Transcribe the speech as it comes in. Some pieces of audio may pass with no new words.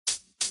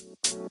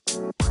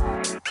Hello,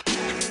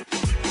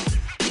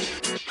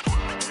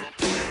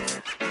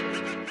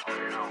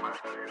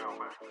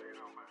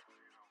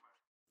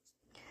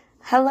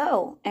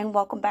 and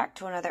welcome back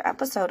to another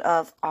episode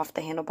of Off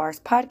the Handlebars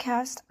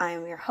podcast. I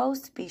am your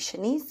host, B.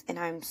 Shanice, and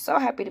I'm so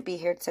happy to be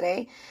here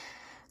today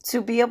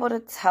to be able to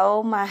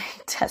tell my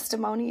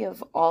testimony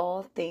of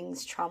all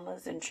things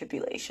traumas and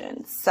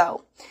tribulations.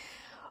 So,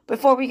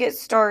 before we get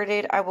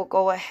started, I will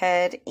go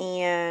ahead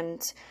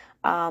and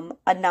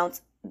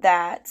announce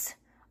that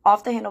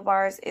Off the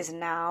Handlebars is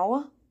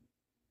now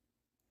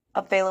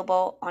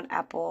available on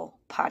Apple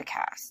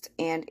Podcast,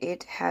 and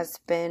it has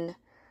been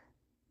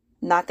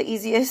not the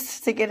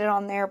easiest to get it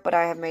on there, but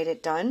I have made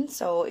it done.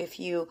 So if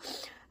you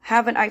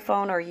have an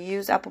iPhone or you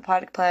use Apple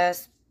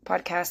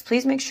Podcasts,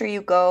 please make sure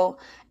you go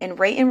and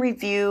rate and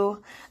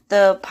review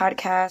the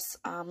podcast.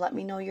 Let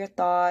me know your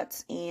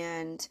thoughts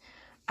and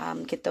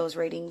get those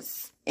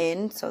ratings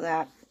in so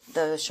that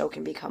the show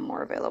can become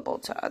more available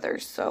to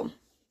others. So,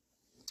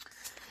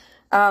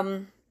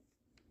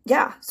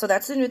 so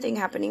that's the new thing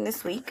happening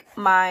this week.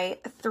 My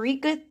 3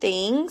 good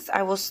things,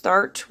 I will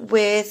start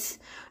with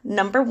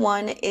number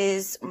 1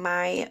 is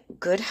my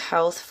good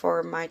health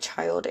for my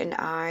child and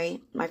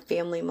I, my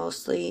family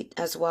mostly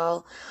as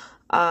well.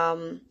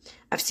 I've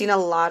seen a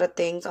lot of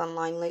things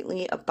online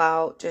lately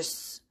about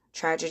just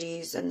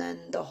tragedies and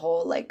then the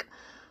whole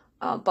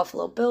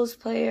Buffalo Bills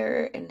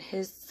player and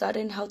his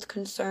sudden health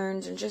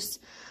concerns and just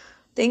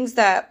things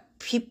that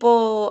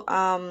people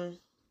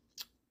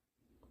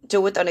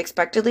deal with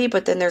unexpectedly,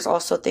 but then there's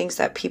also things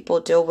that people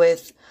deal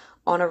with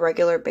on a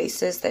regular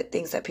basis, that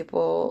things that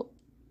people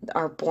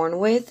are born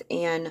with.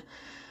 And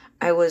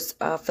I was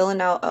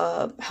filling out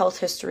a health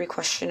history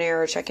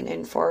questionnaire, checking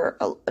in for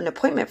an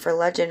appointment for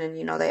Legend,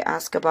 and they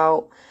ask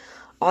about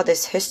all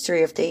this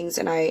history of things,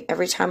 and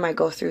every time I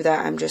go through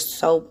that, I'm just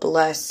so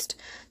blessed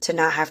to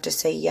not have to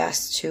say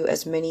yes to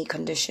as many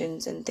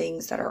conditions and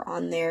things that are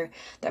on there,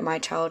 that my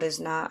child does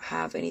not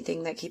have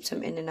anything that keeps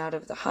him in and out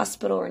of the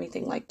hospital or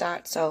anything like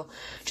that. So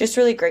just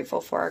really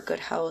grateful for our good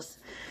health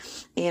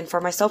and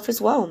for myself as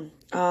well,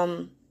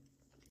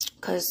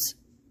 because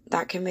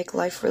that can make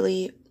life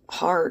really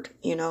hard,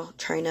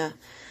 trying to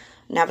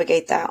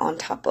navigate that on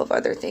top of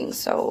other things.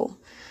 So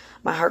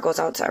my heart goes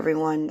out to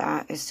everyone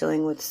that is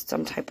dealing with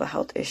some type of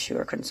health issue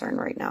or concern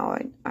right now.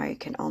 I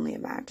can only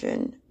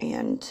imagine,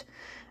 and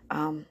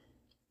how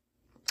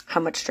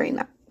much strain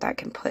that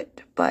can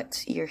put.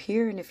 But you're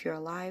here, and if you're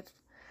alive,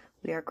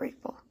 we are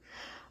grateful.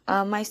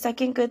 My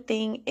second good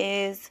thing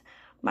is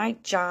my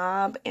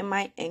job and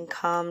my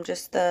income.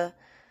 Just the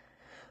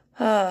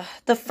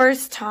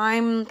first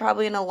time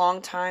probably in a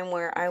long time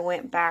where I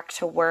went back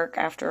to work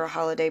after a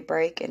holiday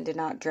break and did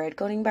not dread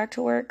going back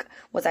to work.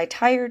 Was I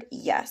tired?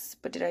 Yes.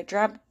 But did I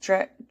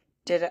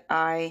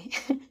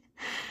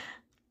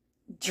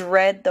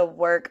dread the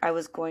work I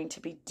was going to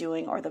be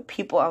doing or the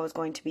people I was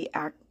going to be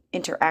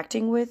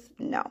interacting with?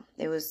 No.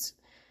 It was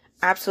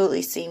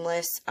absolutely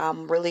seamless.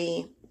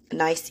 Really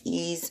nice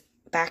ease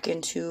back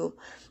into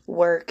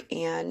work,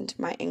 and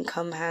my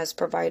income has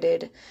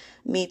provided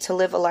me to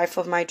live a life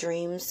of my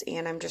dreams,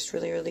 and I'm just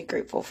really, really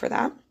grateful for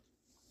that.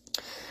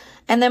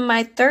 And then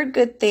my third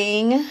good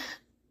thing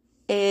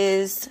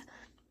is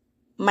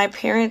my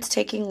parents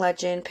taking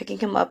Legend, picking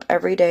him up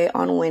every day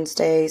on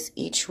Wednesdays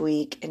each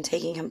week, and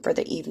taking him for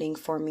the evening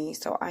for me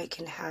so I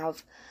can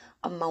have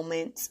a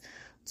moment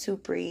to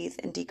breathe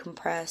and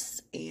decompress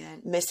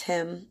and miss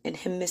him and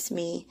him miss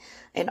me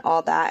and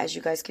all that. As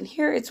you guys can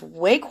hear, it's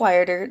way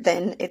quieter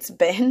than it's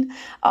been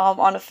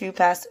on a few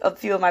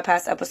of my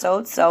past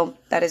episodes. So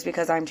that is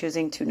because I'm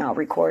choosing to not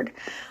record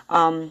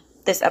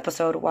this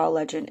episode while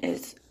Legend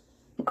is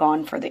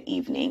gone for the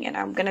evening, and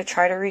I'm gonna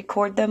try to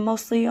record them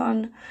mostly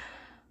on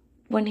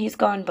when he's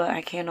gone, but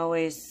I can't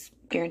always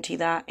guarantee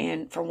that.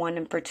 And for one,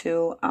 and for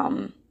two,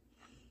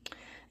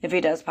 if he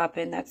does pop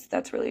in,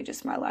 that's really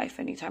just my life.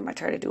 Anytime I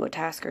try to do a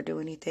task or do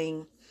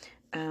anything,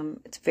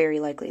 it's very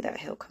likely that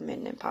he'll come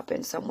in and pop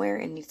in somewhere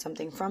and need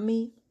something from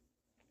me.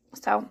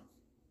 So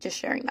just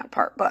sharing that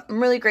part. But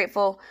I'm really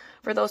grateful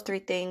for those 3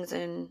 things,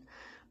 and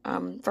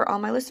for all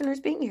my listeners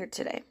being here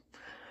today.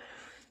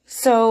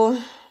 So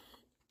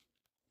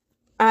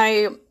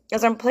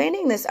as I'm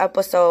planning this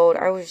episode,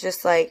 I was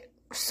just like,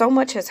 so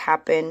much has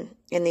happened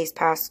in these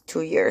past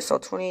 2 years. So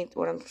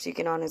what I'm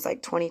speaking on is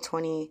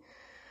 2020,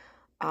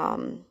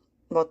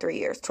 3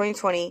 years,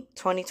 2020,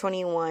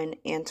 2021,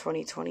 and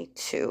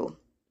 2022.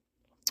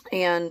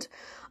 And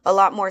a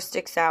lot more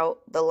sticks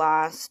out the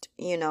last,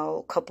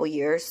 couple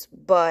years.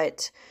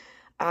 But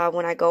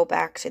when I go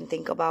back and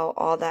think about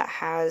all that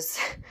has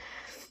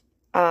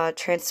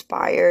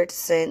transpired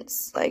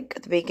since the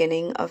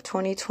beginning of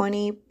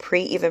 2020,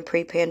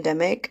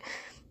 pre-pandemic,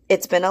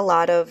 it's been a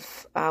lot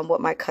of what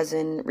my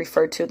cousin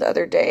referred to the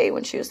other day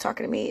when she was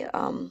talking to me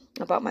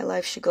about my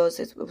life. She goes,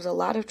 it was a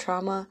lot of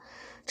trauma,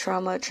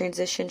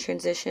 transition,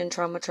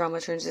 trauma,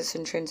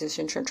 transition,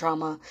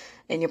 trauma,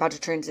 and you're about to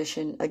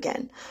transition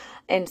again.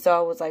 And so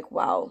I was like,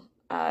 wow,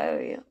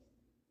 I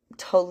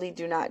totally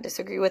do not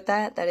disagree with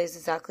that. That is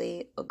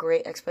exactly a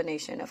great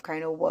explanation of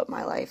kind of what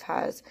my life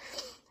has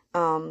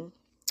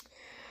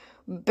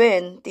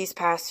been these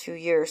past few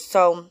years.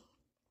 So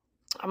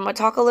I'm going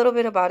to talk a little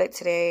bit about it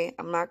today.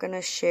 I'm not going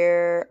to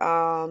share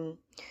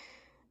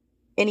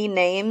any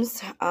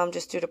names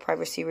just due to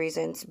privacy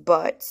reasons,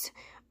 but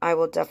I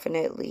will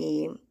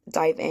definitely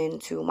dive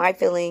into my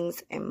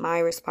feelings and my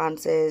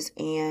responses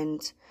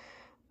and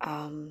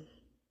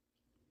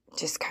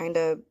just kind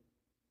of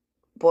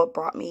what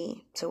brought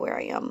me to where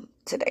I am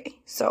today.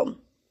 So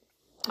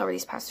over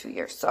these past few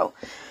years. So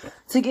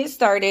to get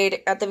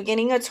started, at the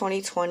beginning of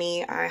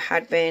 2020, I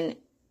had been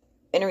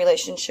in a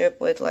relationship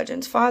with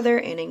Legend's father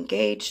and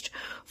engaged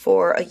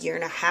for a year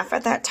and a half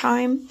at that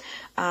time.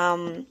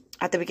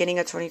 At the beginning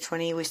of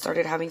 2020, we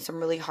started having some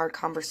really hard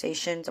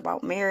conversations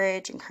about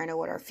marriage and kind of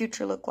what our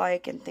future looked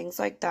like and things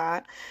like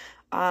that.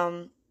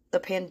 The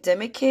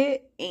pandemic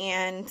hit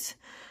and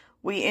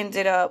we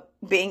ended up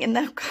being in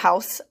the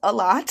house a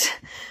lot.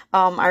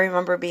 I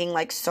remember being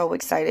like so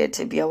excited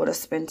to be able to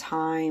spend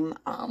time,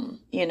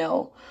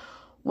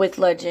 with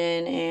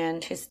Legend,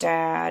 and his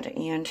dad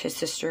and his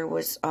sister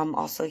was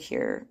also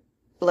here.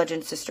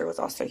 Legend's sister was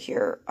also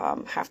here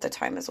half the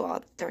time as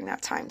well during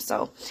that time.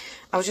 So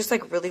I was just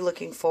like really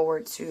looking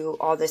forward to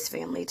all this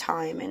family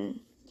time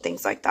and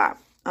things like that.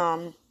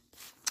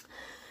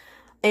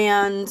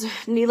 And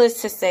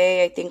needless to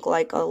say, I think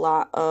like a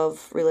lot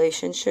of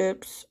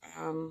relationships,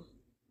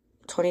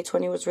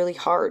 2020 was really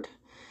hard.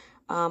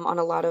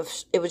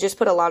 It would just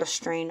put a lot of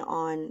strain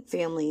on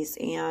families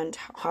and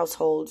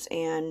households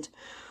and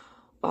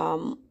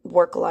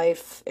work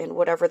life and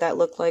whatever that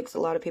looked like. A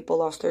lot of people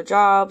lost their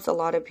jobs. A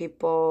lot of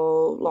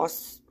people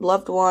lost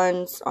loved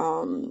ones.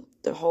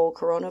 The whole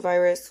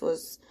coronavirus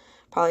was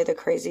probably the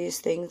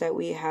craziest thing that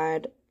we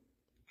had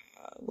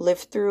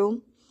lived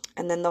through.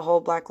 And then the whole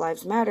Black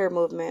Lives Matter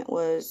movement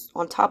was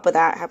on top of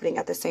that happening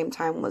at the same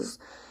time was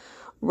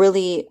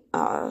really,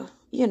 I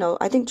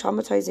think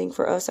traumatizing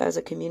for us as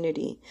a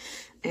community,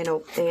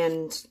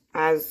 and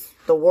as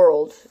the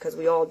world, because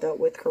we all dealt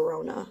with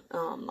Corona.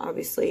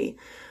 Obviously,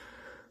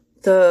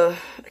 the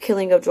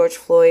killing of George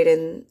Floyd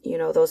and,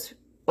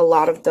 a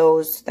lot of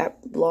those that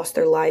lost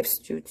their lives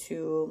due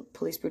to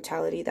police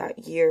brutality that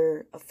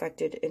year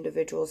affected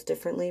individuals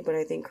differently. But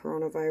I think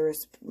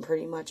coronavirus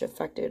pretty much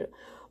affected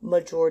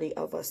majority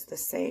of us the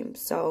same.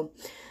 So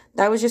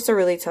that was just a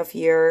really tough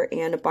year.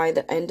 And by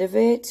the end of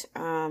it,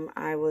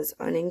 I was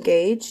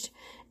unengaged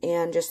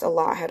and just a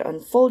lot had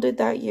unfolded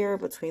that year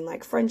between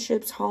like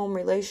friendships, home,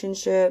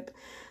 relationship,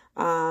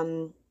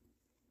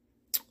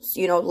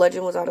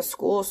 Legend was out of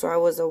school, so I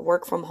was a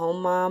work from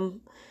home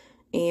mom,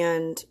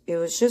 and it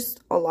was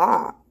just a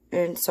lot.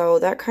 And so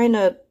that kind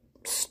of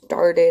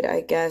started,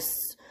 I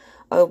guess,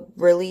 a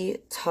really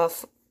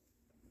tough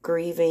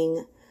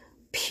grieving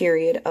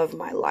period of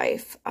my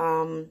life.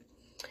 I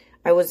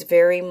was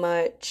very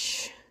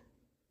much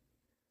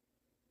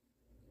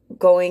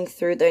going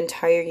through the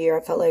entire year.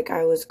 I felt like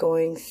I was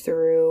going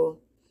through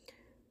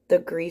the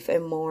grief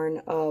and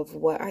mourn of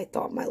what I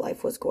thought my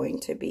life was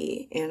going to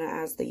be. And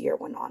as the year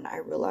went on, I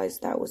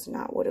realized that was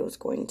not what it was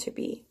going to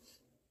be.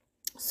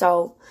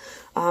 So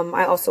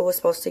I also was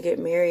supposed to get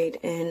married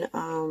in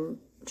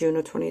June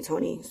of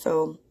 2020.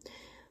 So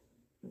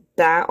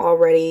that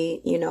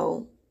already,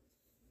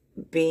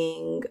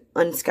 being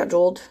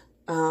unscheduled.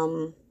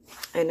 And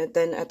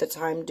then at the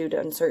time, due to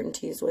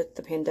uncertainties with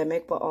the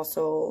pandemic, but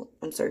also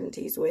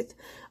uncertainties with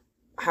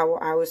how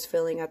I was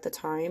feeling at the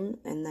time.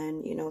 And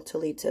then, to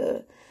lead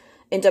to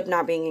end up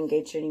not being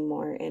engaged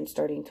anymore and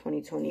starting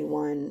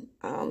 2021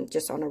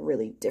 just on a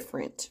really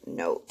different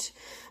note.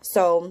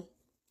 So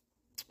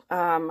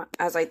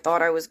as I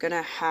thought I was going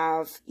to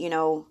have,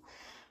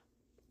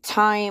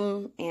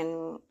 time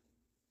and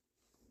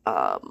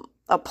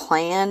a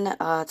plan,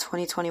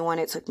 2021,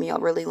 it took me a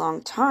really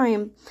long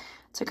time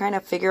to kind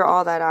of figure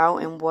all that out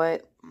and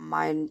what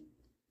my,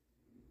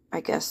 I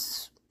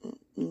guess,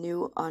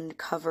 new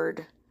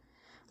uncovered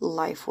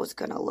life was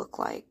going to look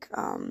like.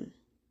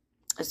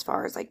 As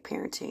far as like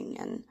parenting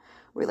and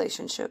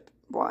relationship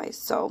wise.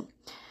 So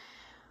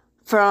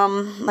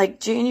from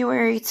like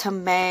January to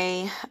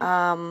May,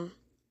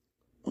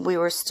 we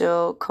were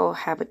still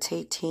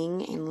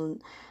cohabitating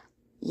and,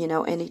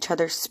 in each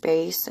other's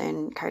space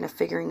and kind of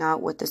figuring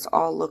out what this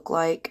all looked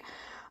like.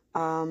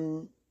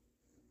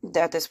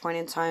 At this point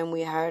in time,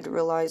 we had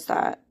realized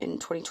that in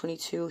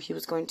 2022, he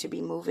was going to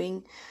be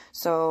moving.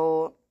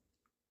 So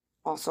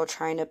also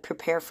trying to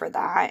prepare for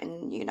that.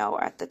 And,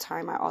 at the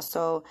time I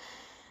also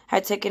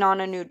had taken on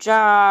a new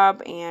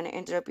job and it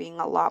ended up being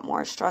a lot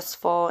more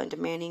stressful and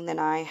demanding than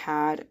I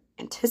had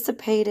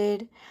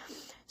anticipated.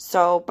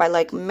 So by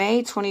like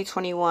May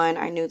 2021,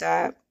 I knew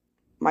that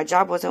my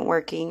job wasn't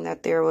working,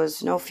 that there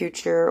was no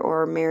future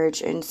or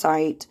marriage in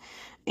sight,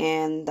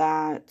 and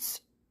that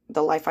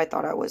the life I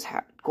thought I was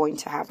going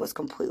to have was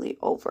completely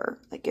over.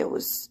 Like it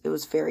was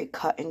very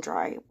cut and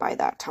dry by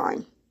that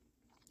time.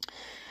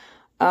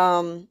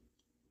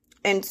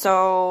 And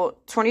so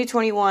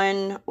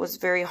 2021 was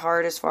very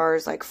hard as far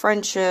as like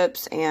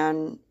friendships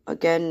and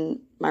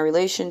again, my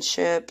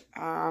relationship,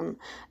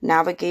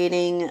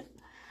 navigating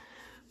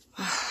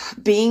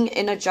being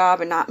in a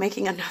job and not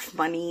making enough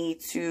money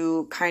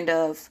to kind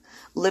of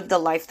live the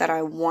life that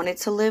I wanted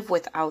to live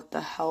without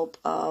the help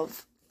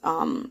of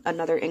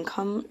another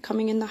income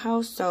coming in the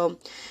house. So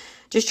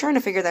just trying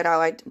to figure that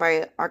out.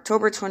 By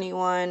October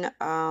 21,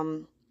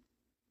 a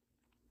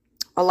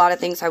lot of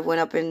things have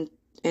went up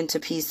into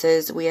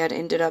pieces. We had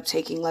ended up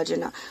taking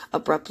Legend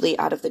abruptly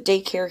out of the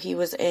daycare he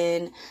was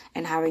in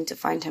and having to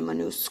find him a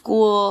new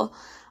school.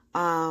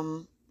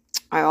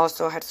 I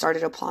also had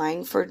started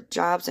applying for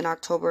jobs in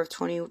October of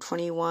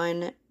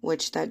 2021,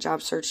 which that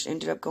job search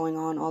ended up going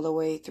on all the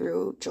way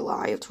through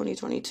July of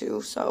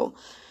 2022. So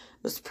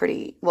it was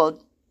pretty,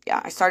 well, yeah,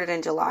 I started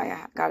in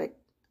July.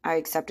 I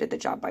accepted the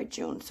job by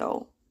June.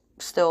 So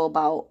still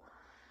about,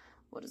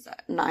 what is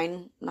that,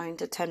 9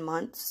 to 10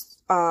 months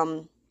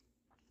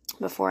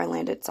before I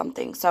landed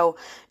something. So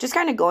just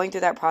kind of going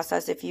through that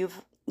process. If you've,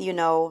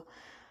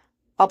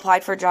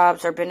 applied for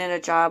jobs or been in a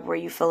job where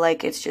you feel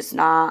like it's just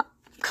not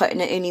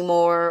cutting it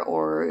anymore,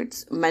 or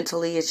it's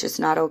just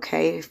not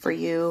okay for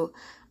you,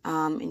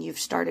 and you've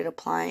started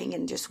applying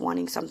and just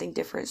wanting something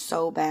different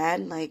so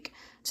bad, like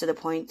to the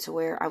point to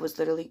where I was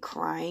literally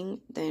crying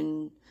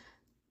and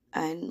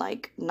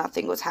like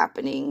nothing was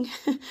happening.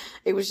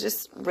 It was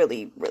just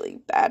really,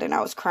 really bad. And I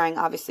was crying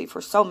obviously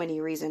for so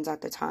many reasons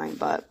at the time,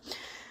 but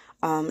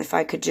if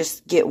I could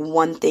just get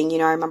one thing,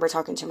 I remember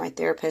talking to my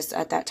therapist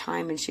at that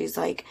time, and she's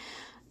like,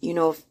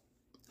 if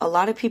a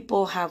lot of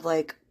people have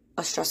like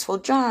a stressful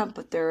job,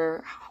 but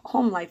their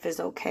home life is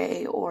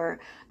okay, or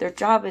their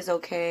job is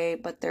okay,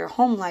 but their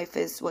home life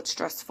is what's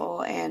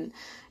stressful. And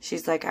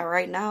she's like,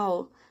 right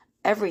now,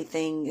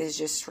 everything is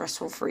just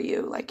stressful for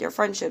you, like your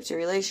friendships, your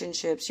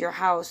relationships, your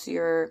house,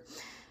 your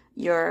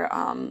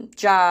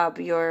job,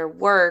 your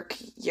work,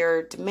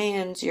 your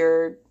demands,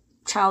 your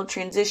child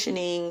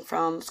transitioning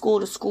from school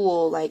to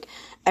school, like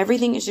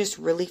everything is just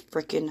really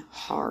freaking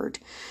hard.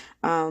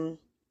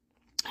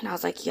 And I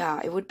was like,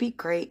 yeah, it would be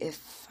great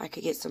if I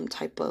could get some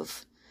type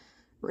of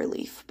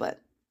relief,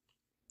 but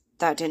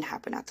that didn't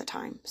happen at the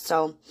time.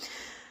 So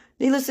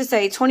needless to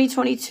say,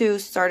 2022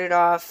 started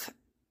off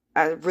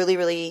really,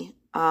 really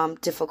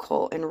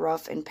difficult and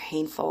rough and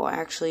painful. I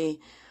actually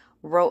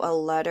wrote a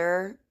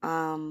letter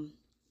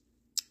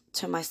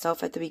to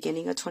myself at the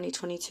beginning of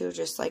 2022,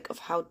 just like of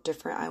how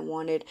different I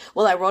wanted.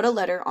 Well, I wrote a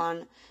letter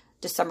on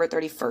December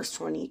 31st,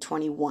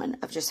 2021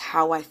 of just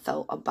how I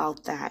felt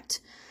about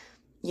that,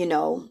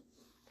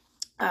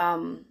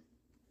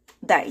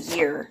 that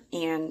year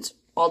and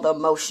all the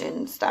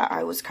emotions that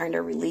I was kind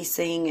of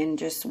releasing and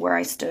just where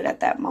I stood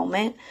at that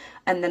moment.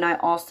 And then I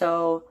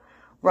also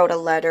wrote a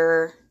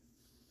letter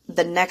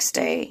the next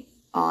day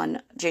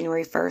on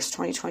January 1st,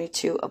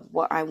 2022 of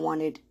what I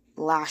wanted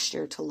last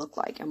year to look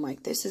like. I'm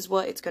like, this is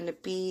what it's going to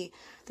be.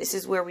 This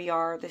is where we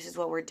are. This is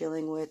what we're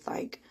dealing with.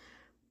 Like,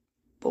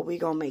 but we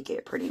gonna make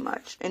it pretty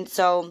much. And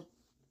so,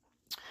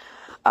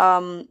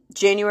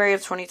 January of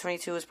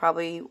 2022 was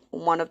probably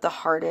one of the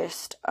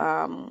hardest,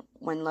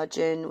 when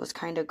Legend was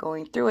kind of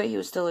going through it. He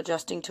was still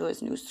adjusting to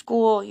his new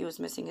school. He was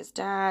missing his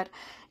dad.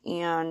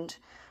 And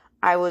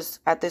I was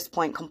at this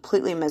point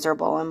completely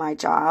miserable in my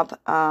job.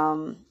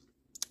 I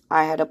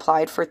had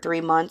applied for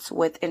 3 months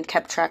and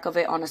kept track of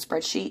it on a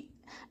spreadsheet.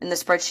 And the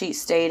spreadsheet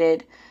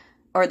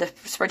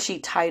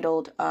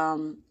titled,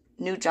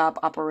 new job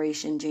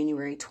operation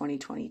January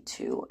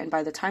 2022. And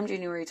by the time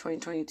January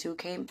 2022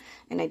 came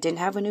and I didn't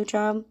have a new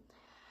job,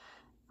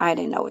 I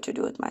didn't know what to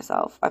do with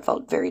myself. I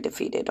felt very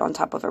defeated on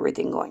top of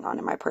everything going on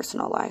in my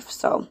personal life.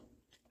 So,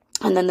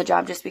 and then the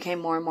job just became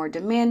more and more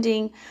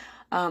demanding.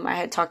 I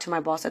had talked to my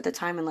boss at the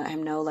time and let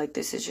him know, like,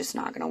 this is just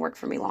not going to work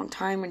for me long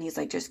time. And he's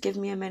like, just give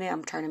me a minute.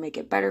 I'm trying to make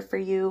it better for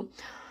you.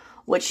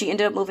 Which he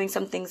ended up moving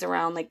some things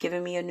around, like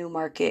giving me a new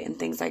market and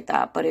things like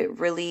that. But it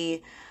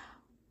really,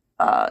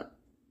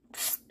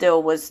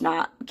 still was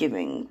not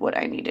giving what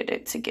I needed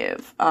it to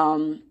give.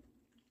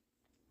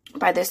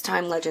 By this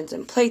time, Legend's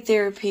in play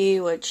therapy,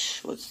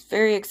 which was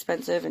very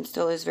expensive and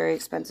still is very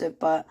expensive,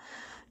 but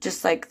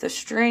just like the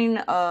strain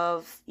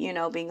of,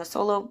 being a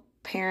solo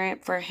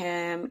parent for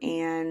him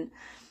and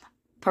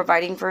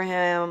providing for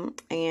him.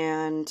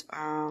 And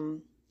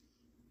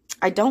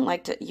I don't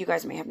like to, you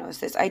guys may have noticed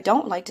this, I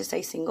don't like to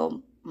say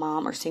single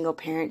mom or single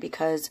parent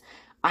because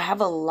I have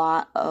a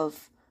lot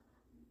of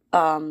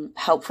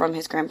help from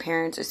his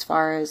grandparents as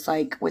far as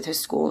like with his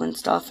school and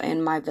stuff,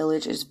 and my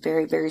village is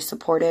very, very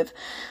supportive.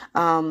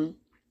 My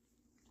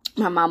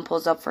mom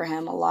pulls up for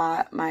him a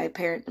lot. My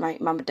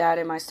mom, dad,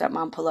 and my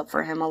stepmom pull up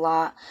for him a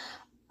lot.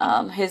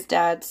 His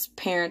dad's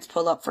parents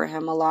pull up for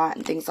him a lot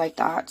and things like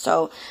that.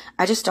 So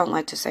I just don't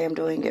like to say I'm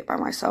doing it by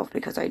myself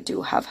because I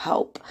do have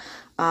help.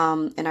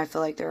 And I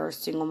feel like there are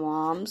single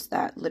moms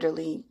that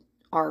literally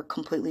are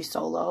completely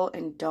solo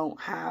and don't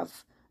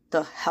have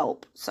the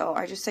help. So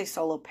I just say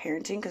solo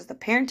parenting because the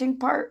parenting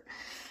part,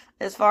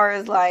 as far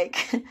as like,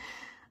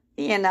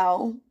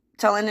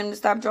 telling him to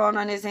stop drawing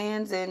on his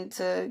hands and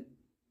to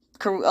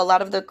a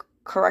lot of the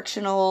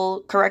correction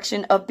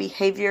of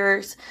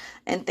behaviors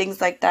and things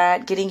like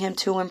that, getting him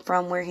to and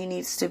from where he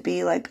needs to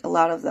be, like a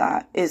lot of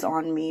that is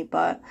on me.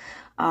 But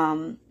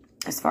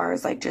as far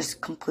as like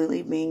just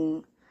completely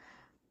being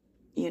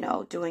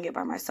doing it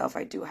by myself,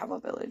 I do have a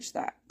village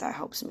that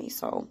helps me.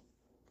 So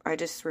I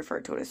just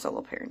refer to it as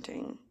solo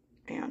parenting.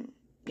 And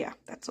yeah,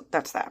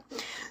 that's that.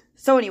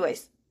 So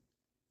anyways,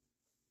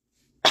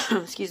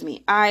 excuse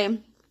me. Where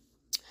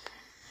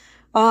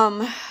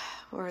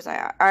was I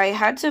at? I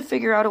had to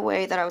figure out a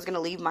way that I was going to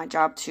leave my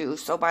job too.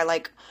 So by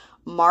like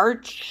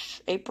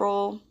March,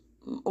 April,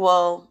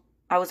 well,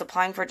 I was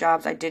applying for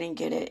jobs. I didn't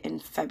get it in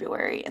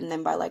February. And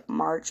then by like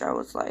March, I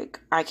was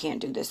like, I can't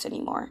do this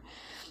anymore.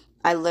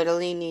 I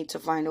literally need to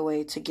find a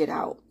way to get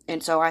out.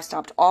 And so I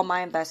stopped all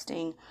my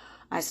investing.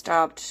 I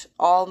stopped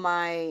all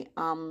my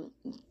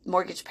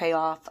mortgage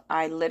payoff.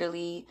 I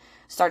literally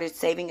started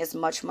saving as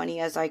much money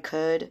as I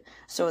could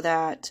so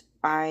that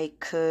I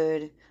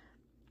could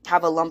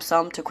have a lump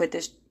sum to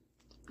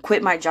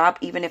quit my job,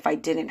 even if I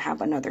didn't have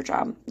another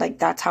job. Like,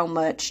 that's how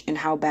much and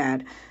how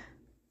bad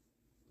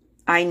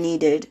I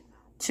needed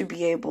to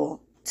be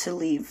able to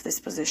leave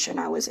this position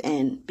I was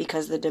in,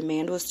 because the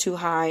demand was too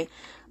high.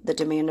 The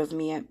demand of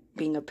me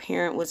being a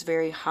parent was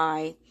very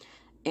high,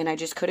 and I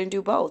just couldn't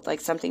do both.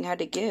 Like, something had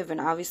to give, and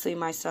obviously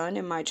my son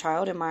and my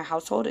child and my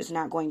household is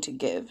not going to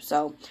give.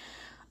 So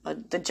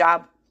the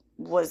job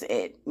was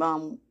it.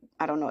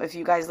 I don't know if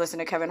you guys listen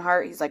to Kevin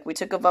Hart. He's like, we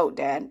took a vote,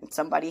 Dad.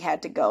 Somebody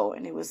had to go,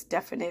 and it was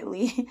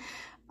definitely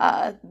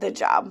the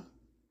job.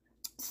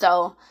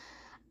 So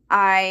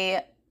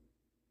I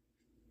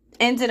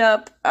ended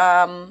up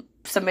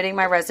submitting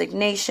my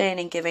resignation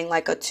and giving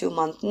like a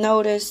 2-month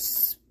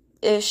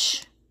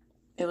notice-ish.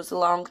 It was a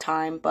long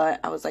time, but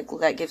I was like,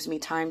 well, that gives me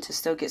time to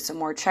still get some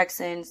more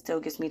checks in, still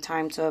gives me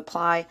time to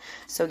apply,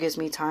 still gives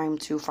me time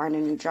to find a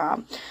new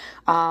job.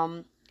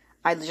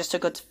 I just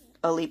took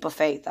a leap of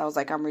faith. I was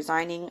like, I'm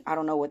resigning. I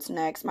don't know what's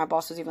next. My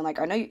boss was even like,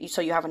 I know you,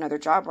 so you have another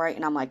job, right?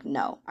 And I'm like,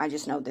 no, I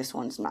just know this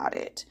one's not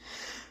it.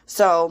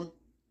 So,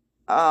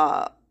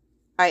 I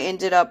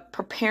ended up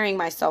preparing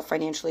myself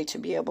financially to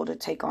be able to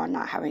take on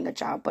not having a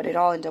job, but it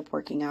all ended up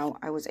working out.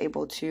 I was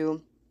able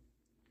to,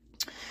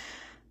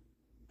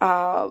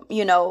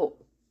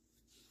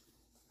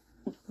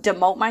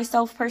 demote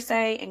myself per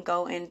se and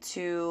go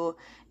into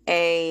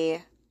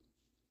a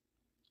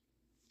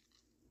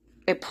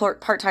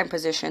part-time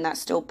position that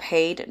still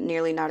paid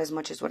nearly not as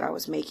much as what I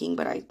was making,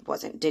 but I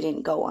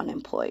didn't go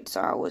unemployed.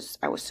 So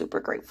I was super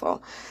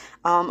grateful.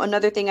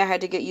 Another thing I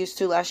had to get used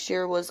to last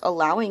year was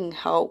allowing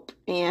help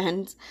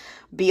and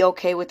be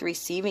okay with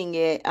receiving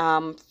it,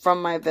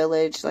 from my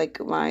village.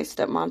 Like, my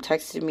stepmom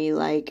texted me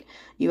like,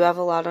 you have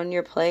a lot on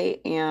your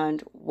plate,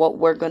 and what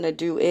we're going to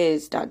do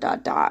is ...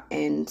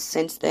 And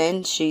since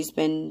then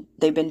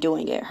they've been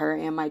doing it, her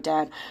and my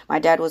dad. My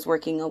dad was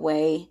working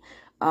away,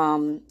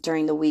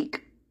 during the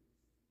week,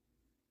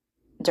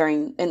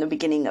 in the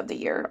beginning of the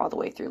year, all the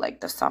way through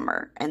like the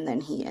summer, and then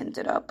he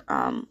ended up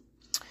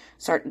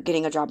start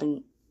getting a job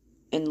in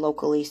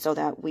locally, so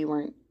that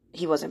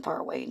he wasn't far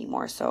away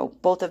anymore. So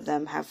both of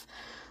them have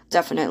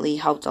definitely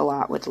helped a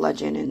lot with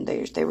Legend, and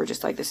they were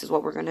just like, this is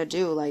what we're gonna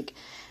do. Like,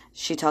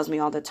 she tells me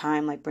all the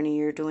time, like, Brittany,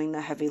 you're doing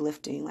the heavy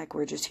lifting, like,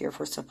 we're just here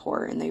for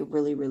support. And they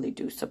really, really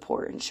do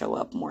support and show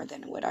up more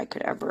than what I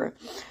could ever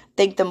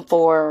thank them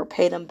for or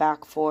pay them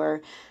back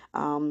for.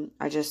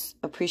 I just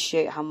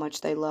appreciate how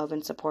much they love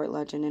and support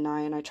Legend and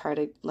I try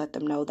to let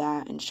them know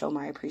that and show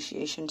my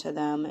appreciation to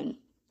them and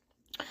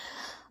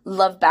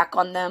love back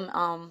on them,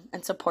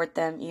 and support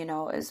them,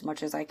 as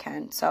much as I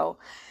can. So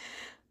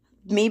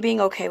me being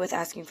okay with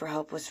asking for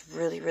help was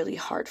really, really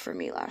hard for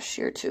me last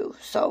year too.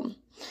 So,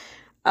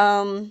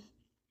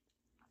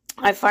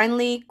 I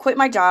finally quit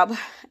my job,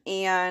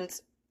 and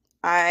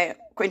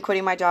in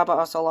quitting my job, I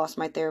also lost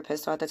my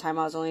therapist. So at the time,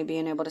 I was only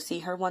being able to see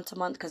her once a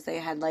month because they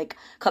had like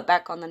cut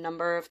back on the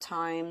number of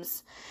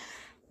times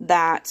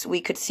that we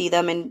could see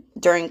them. And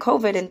during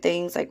COVID and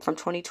things, like from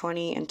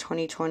 2020 and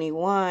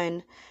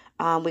 2021,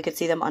 we could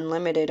see them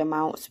unlimited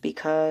amounts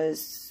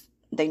because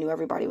they knew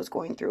everybody was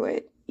going through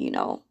it,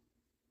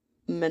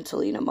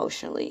 mentally and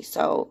emotionally.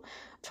 So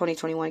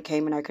 2021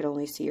 came and I could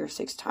only see her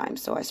 6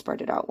 times. So I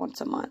spread it out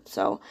once a month.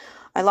 So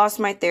I lost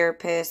my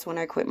therapist when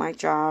I quit my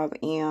job,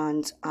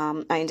 and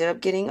I ended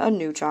up getting a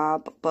new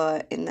job.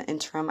 But in the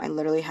interim, I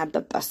literally had the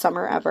best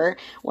summer ever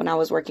when I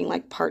was working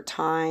like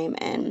part-time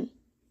and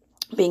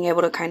being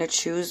able to kind of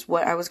choose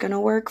what I was going to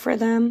work for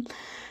them,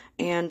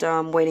 and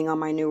waiting on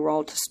my new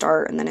role to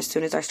start. And then as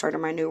soon as I started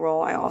my new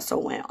role, I also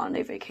went on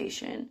a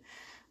vacation,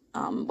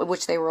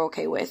 which they were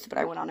okay with. But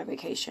I went on a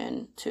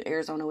vacation to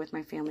Arizona with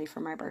my family for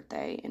my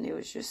birthday, and it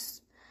was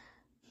just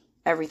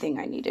everything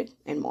I needed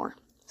and more.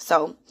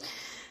 So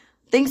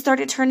things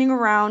started turning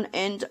around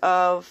end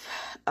of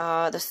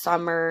the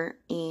summer,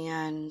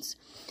 and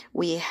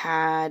we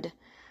had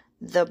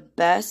the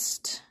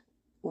best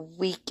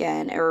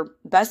weekend, or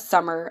best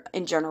summer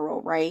in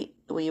general, right?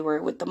 We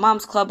were with the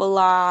Moms Club a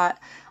lot.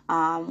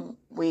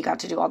 We got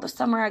to do all the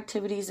summer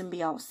activities and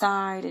be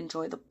outside,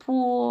 enjoy the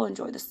pool,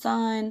 enjoy the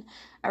sun,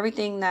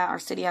 everything that our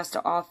city has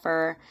to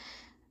offer.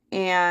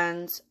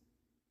 And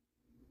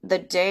the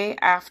day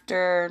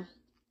after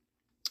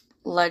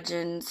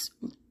Legend's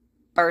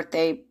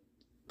birthday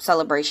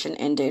celebration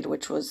ended,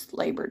 which was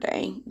Labor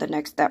Day.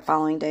 That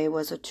following day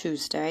was a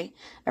Tuesday.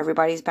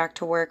 Everybody's back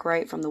to work,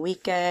 right, from the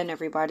weekend.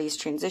 Everybody's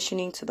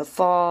transitioning to the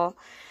fall.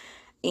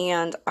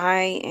 And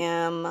I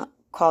am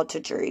called to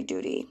jury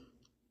duty.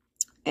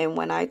 And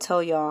when I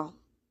tell y'all,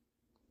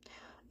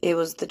 it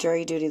was the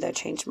jury duty that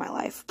changed my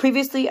life.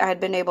 Previously, I had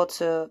been able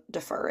to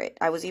defer it.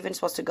 I was even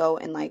supposed to go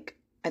in, like,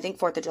 I think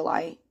 4th of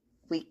July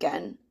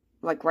weekend,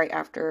 like right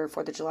after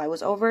 4th of July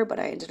was over, but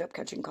I ended up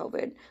catching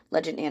COVID,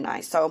 Legend and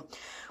I. So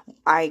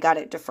I got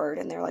it deferred,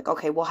 and they're like,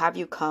 okay, we'll have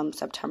you come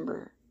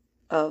September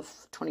of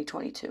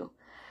 2022.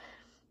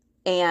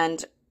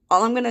 And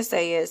all I'm going to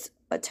say is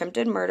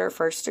attempted murder,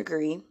 first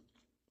degree,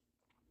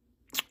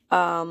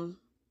 assault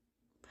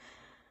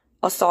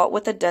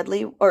with a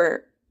deadly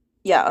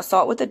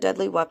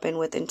weapon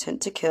with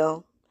intent to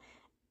kill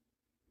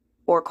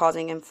or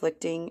causing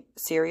inflicting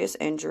serious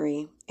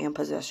injury, and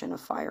possession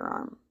of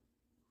firearm.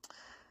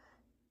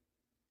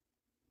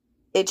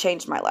 It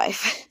changed my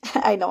life.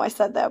 I know I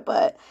said that,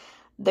 but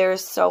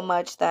there's so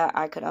much that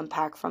I could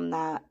unpack from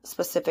that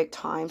specific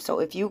time. So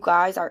if you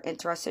guys are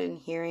interested in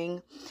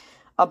hearing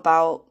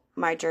about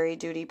my jury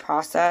duty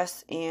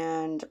process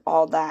and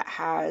all that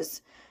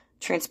has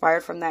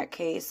transpired from that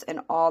case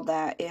and all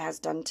that it has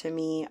done to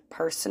me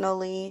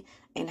personally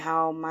and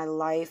how my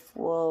life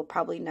will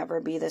probably never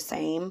be the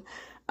same,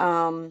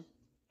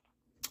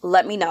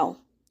 let me know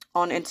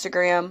on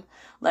Instagram.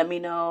 Let me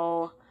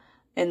know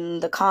in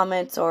the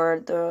comments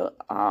or the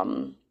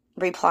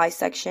reply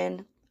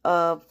section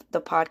of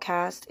the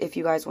podcast if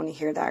you guys want to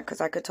hear that,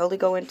 because I could totally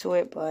go into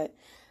it, but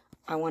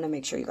I want to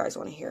make sure you guys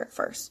want to hear it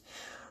first.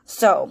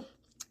 So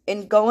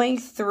in going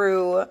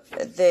through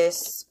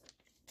this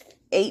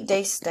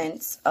 8-day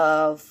stints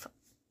of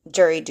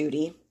jury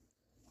duty,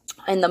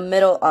 in the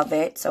middle of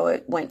it, so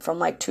it went from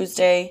like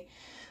Tuesday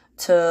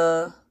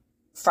to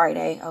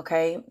Friday,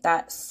 okay?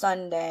 That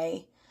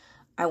Sunday,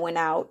 I went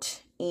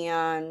out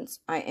and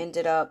I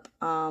ended up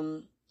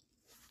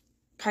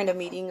kind of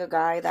meeting a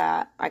guy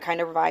that I kind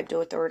of vibed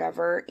with or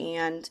whatever,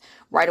 and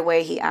right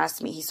away he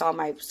asked me, he saw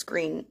my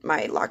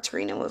locked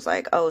screen, and was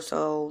like, oh,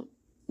 so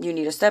you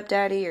need a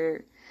stepdaddy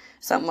or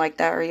something like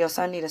that, or your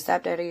son need a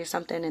stepdaddy or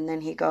something. And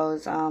then he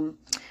goes, I'm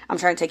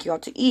trying to take you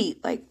out to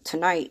eat, like,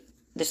 tonight.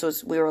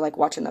 We were, like,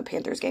 watching the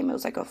Panthers game. It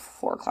was, like, a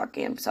 4 o'clock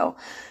game. So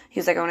he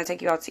was like, I want to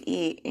take you out to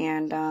eat,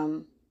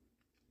 and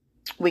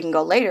we can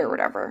go later or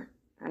whatever.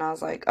 And I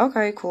was like,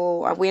 okay,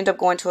 cool. Me and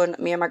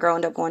my girl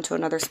ended up going to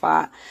another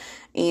spot.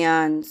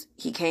 And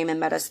he came and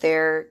met us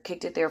there,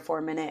 kicked it there for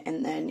a minute,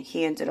 and then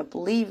he ended up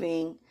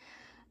leaving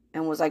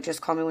and was like,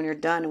 just call me when you're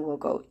done and we'll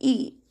go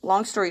eat.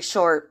 Long story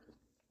short,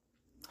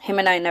 him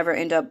and I never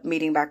end up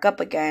meeting back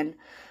up again.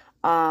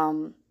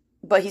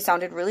 But he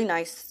sounded really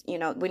nice. You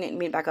know, we didn't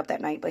meet back up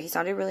that night, but he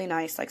sounded really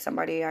nice. Like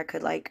somebody I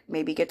could, like,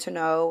 maybe get to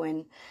know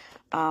and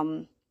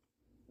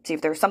see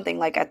if there was something.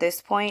 Like, at this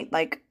point,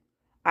 like,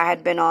 I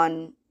had been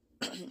on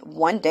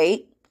one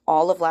date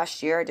all of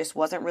last year. I just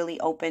wasn't really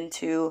open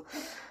to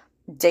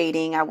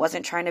dating. I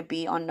wasn't trying to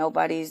be on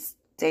nobody's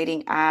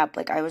dating app.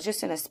 Like, I was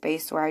just in a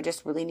space where I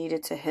just really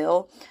needed to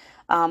heal.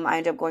 I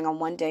ended up going on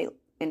one date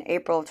in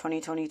April of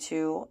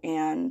 2022,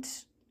 and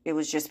it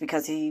was just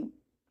because he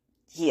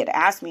had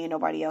asked me and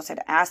nobody else had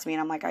asked me,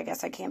 and I'm like, I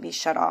guess I can't be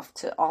shut off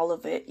to all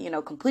of it,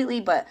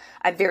 completely. But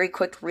I very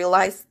quick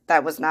realized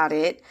that was not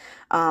it.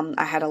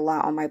 I had a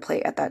lot on my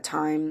plate at that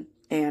time,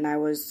 and I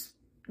was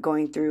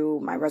going through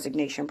my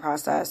resignation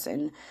process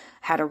and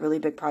had a really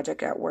big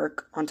project at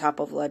work on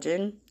top of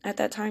Legend at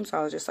that time. So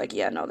I was just like,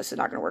 yeah, no, this is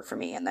not going to work for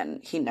me. And then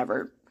he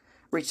never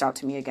reached out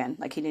to me again.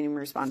 Like, he didn't even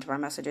respond to my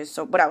messages.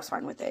 But I was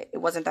fine with it. It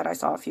wasn't that I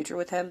saw a future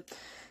with him.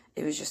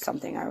 It was just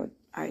something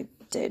I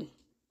did.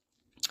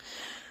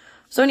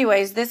 So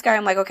anyways, this guy,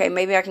 I'm like, okay,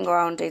 maybe I can go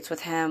out on dates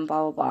with him,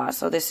 blah, blah, blah.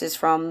 So this is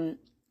from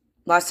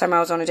last time I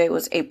was on a date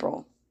was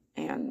April,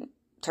 and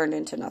turned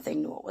into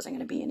nothing. Knew it wasn't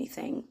going to be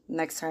anything.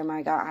 Next time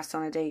I got asked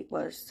on a date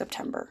was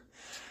September.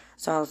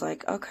 So I was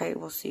like, okay,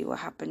 we'll see what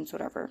happens,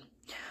 whatever.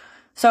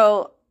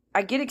 So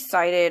I get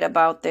excited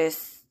about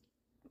this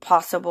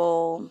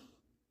possible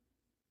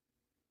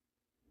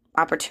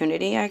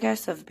opportunity, I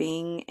guess, of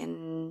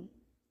being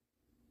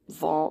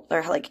involved,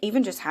 or like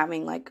even just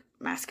having like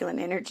masculine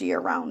energy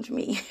around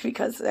me,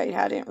 because I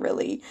hadn't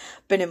really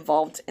been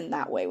involved in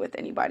that way with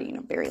anybody in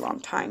a very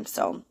long time.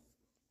 So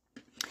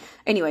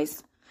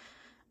anyways,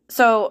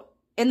 so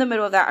in the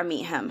middle of that, I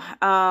meet him.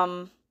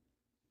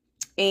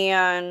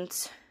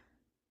 And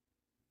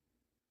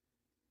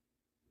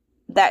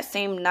that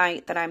same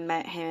night that I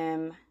met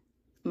him,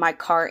 my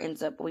car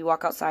we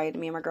walk outside,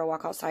 me and my girl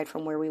walk outside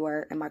from where we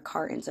were, and my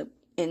car ends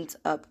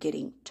up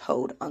getting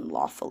towed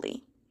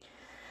unlawfully.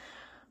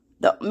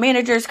 The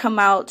managers come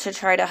out to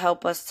try to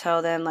help us,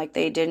 tell them, like,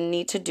 they didn't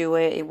need to do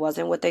it. It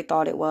wasn't what they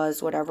thought it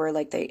was, whatever.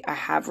 Like, I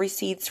have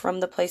receipts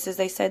from the places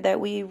they said that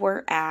we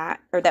were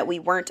at, or that we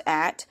weren't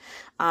at.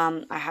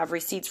 I have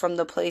receipts from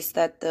the place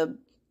that the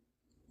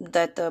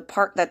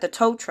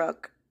tow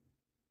truck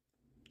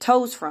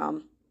tows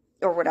from,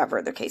 or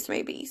whatever the case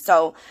may be.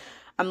 So,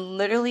 I'm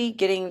literally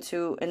getting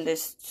to in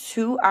this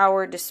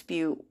 2-hour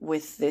dispute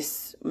with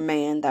this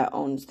man that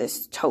owns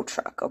this tow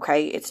truck,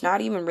 okay? It's not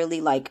even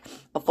really like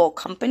a full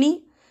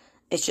company.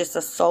 It's just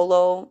a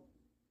solo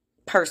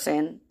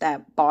person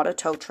that bought a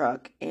tow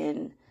truck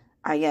and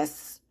I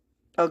guess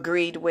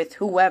agreed with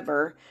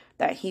whoever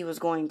that he was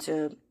going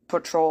to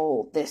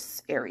patrol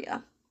this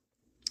area.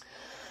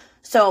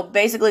 So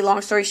basically,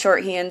 long story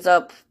short, he ends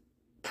up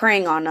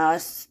preying on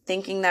us,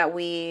 thinking that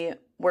we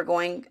weren't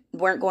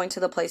going to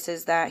the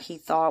places that he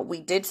thought.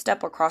 We did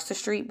step across the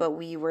street, but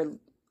we were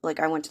like,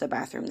 I went to the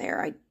bathroom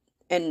there.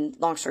 And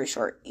long story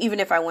short,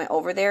 even if I went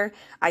over there,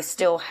 I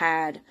still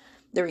had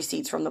the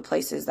receipts from the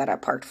places that I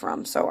parked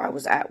from. So I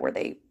was at where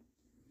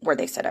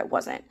they said I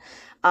wasn't.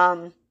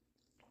 There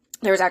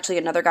was actually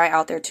another guy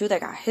out there too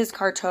that got his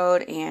car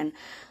towed, and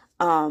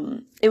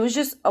it was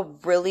just a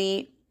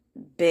really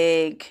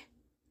big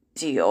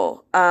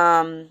deal.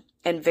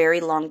 And very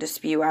long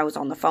dispute. I was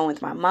on the phone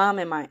with my mom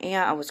and my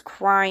aunt. I was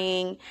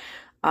crying.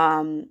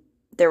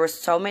 There were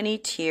so many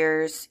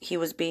tears. He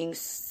was being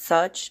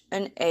such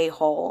an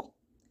a-hole.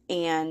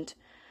 And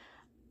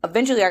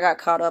eventually I got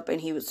caught up and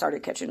he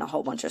started catching a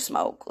whole bunch of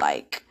smoke.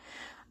 Like,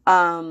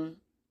 I'm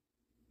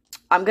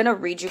going to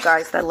read you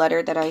guys the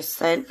letter that I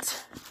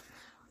sent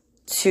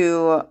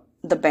to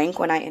the bank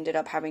when I ended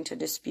up having to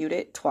dispute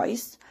it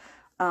twice.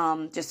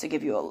 Just to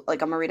give you I'm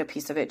going to read a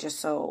piece of it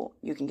just so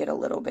you can get a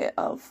little bit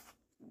of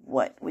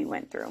what we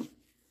went through.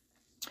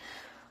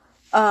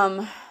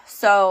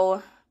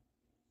 So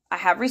I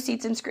have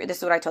receipts and this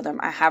is what I told them.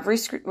 I have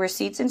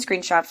receipts and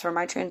screenshots for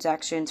my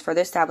transactions for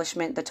the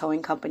establishment the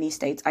towing company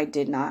states I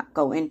did not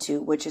go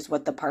into, which is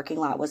what the parking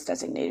lot was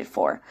designated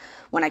for.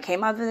 When I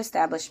came out of the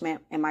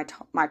establishment and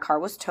my car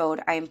was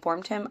towed, I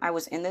informed him I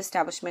was in the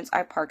establishments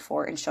I parked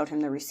for and showed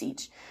him the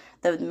receipts.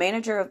 The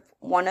manager of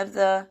one of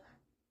the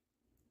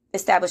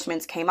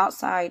establishments came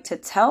outside to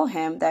tell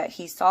him that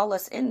he saw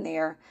us in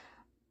there.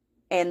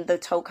 And the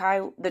tow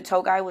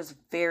guy was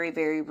very,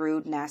 very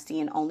rude, nasty,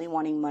 and only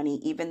wanting money,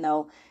 even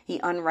though he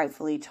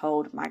unrightfully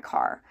towed my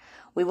car.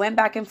 We went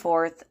back and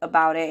forth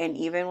about it, and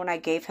even when I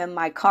gave him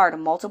my card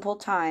multiple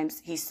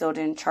times, he still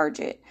didn't charge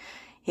it.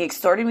 He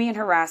extorted me and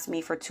harassed me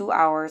for 2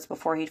 hours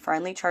before he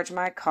finally charged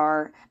my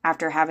car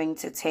after having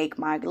to take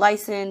my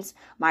license,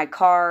 my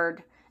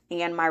card,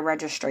 and my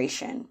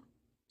registration.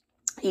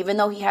 Even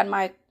though he had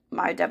my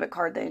debit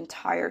card the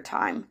entire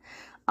time,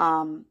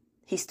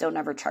 he still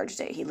never charged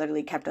it. He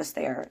literally kept us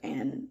there,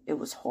 and it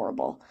was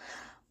horrible.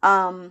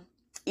 I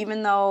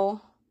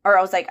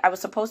was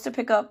supposed to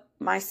pick up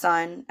my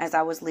son as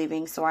I was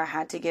leaving, so I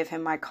had to give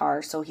him my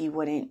car so he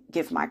wouldn't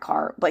give my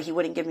car, but he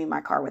wouldn't give me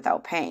my car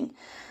without paying.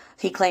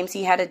 He claims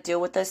he had a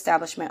deal with the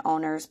establishment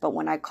owners, but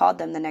when I called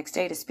them the next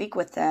day to speak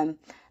with them,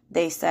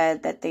 they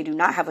said that they do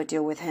not have a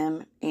deal with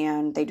him,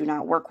 and they do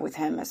not work with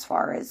him as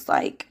far as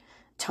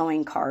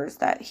towing cars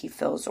that he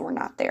feels were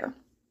not there.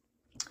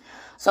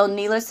 So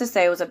needless to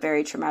say, it was a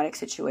very traumatic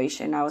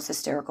situation. I was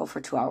hysterical for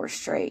 2 hours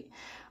straight.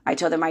 I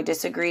told them I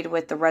disagreed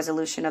with the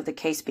resolution of the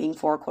case being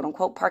for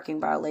quote-unquote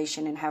parking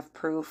violation and have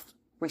proof,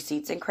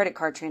 receipts, and credit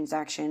card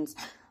transactions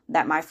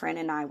that my friend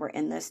and I were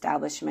in the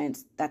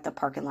establishments that the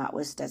parking lot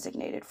was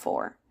designated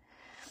for.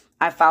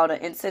 I filed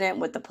an incident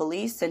with the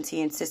police since he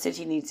insisted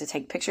he needed to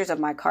take pictures of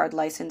my card,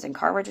 license, and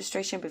car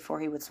registration before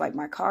he would swipe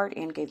my card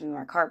and gave me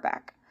my car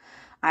back.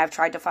 I have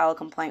tried to file a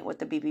complaint with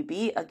the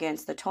BBB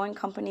against the towing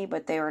company,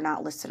 but they are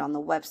not listed on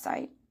the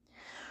website.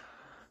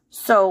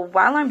 So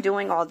while I'm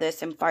doing all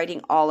this and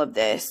fighting all of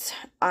this,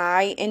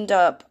 I end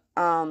up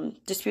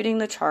disputing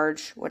the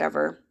charge,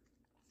 whatever.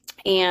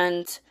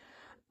 And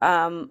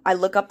I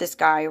look up this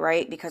guy,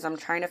 right? Because I'm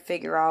trying to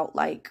figure out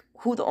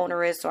who the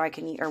owner is or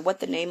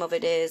what the name of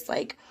it is,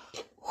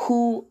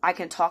 who I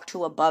can talk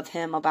to above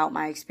him about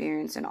my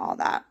experience and all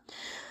that.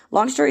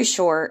 Long story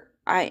short,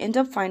 I end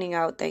up finding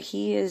out that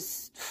he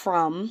is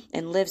from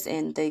and lives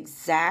in the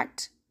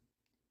exact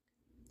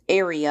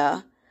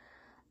area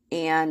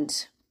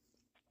and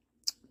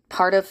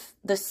part of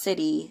the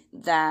city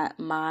that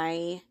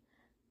my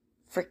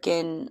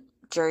freaking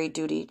jury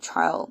duty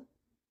trial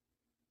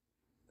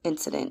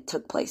incident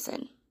took place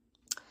in.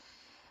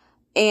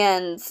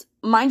 And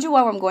mind you,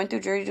 while I'm going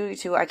through jury duty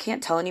too, I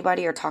can't tell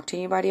anybody or talk to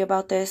anybody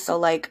about this.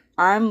 So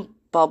I'm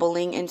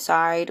bubbling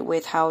inside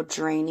with how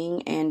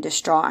draining and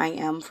distraught I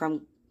am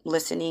from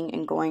listening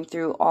and going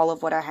through all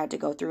of what I had to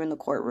go through in the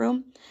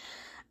courtroom.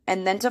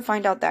 And then to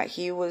find out that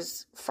he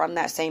was from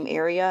that same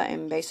area,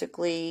 and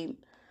basically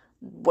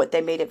what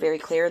they made it very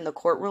clear in the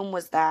courtroom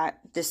was that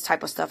this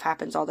type of stuff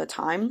happens all the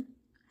time.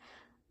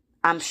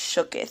 I'm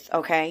shooketh,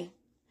 okay?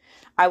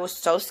 I was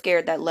so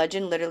scared that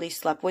Legend literally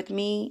slept with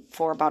me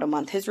for about a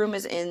month. His room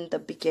is in the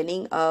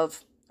beginning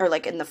of,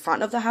 in the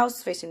front of the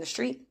house facing the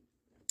street,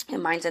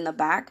 and mine's in the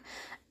back.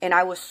 And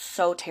I was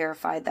so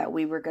terrified that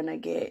we were going to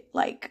get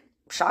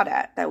shot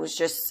at. That was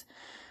just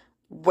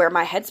where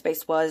my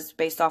headspace was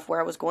based off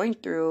where I was going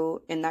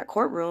through in that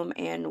courtroom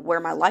and where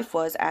my life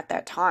was at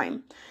that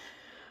time.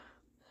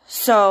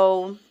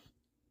 So,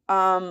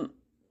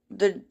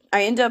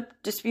 I ended up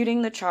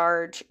disputing the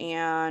charge,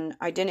 and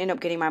I didn't end up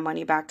getting my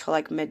money back till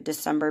like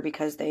mid-December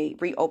because they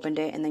reopened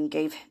it and then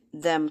gave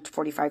them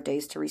 45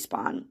 days to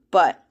respond.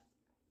 But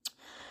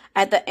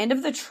at the end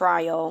of the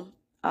trial,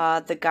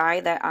 the guy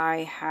that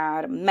I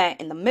had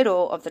met in the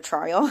middle of the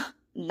trial,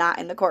 not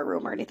in the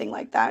courtroom or anything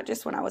like that,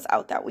 just when I was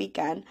out that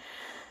weekend,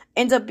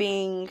 ends up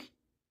being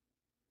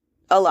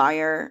a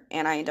liar,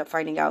 and I end up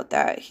finding out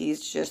that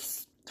he's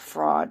just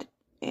fraud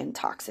and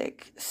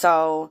toxic.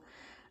 So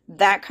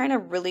that kind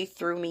of really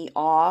threw me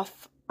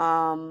off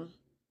from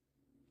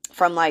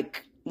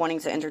like wanting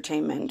to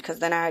entertainment, because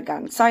then I had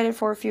gotten excited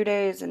for a few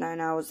days, and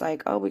then I was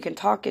like, oh, we can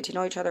talk, get to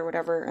know each other,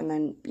 whatever. And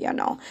then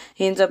no,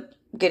 he ends up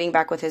getting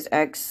back with his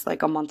ex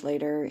like a month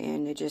later,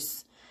 and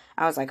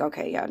I was like,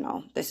 okay,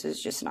 no, this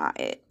is just not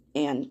it.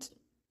 And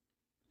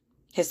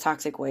his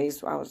toxic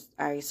ways,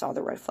 I saw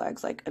the red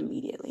flags like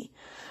immediately.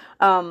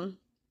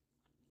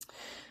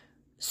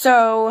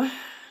 So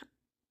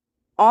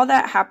all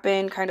that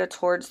happened kind of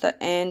towards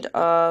the end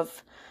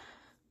of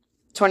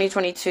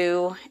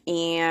 2022,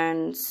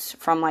 and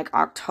from like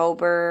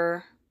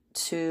October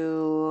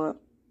to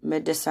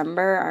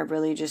mid-December, I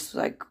really just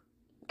like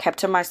kept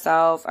to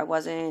myself. I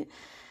wasn't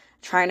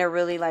trying to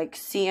really like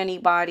see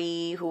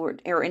anybody or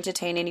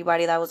entertain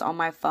anybody that was on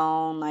my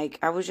phone. Like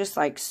I was just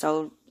like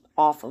so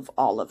off of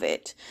all of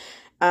it.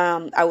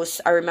 I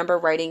remember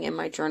writing in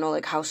my journal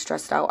like how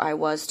stressed out I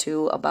was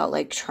too about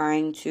like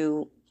trying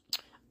to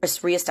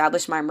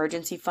reestablish my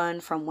emergency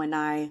fund from when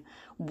I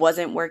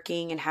wasn't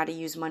working and had to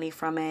use money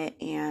from it,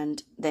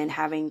 and then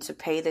having to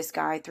pay this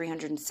guy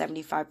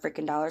 $375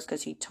 freaking dollars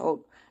because he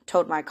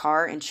towed my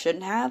car and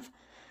shouldn't have.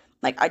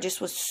 Like I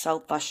just was so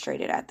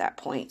frustrated at that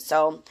point.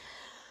 So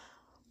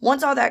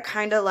once all that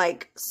kind of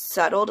like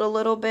settled a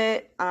little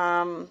bit,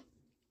 I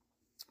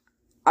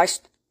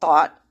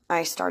thought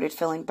I started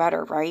feeling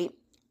better, right?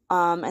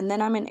 And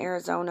then I'm in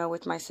Arizona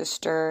with my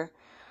sister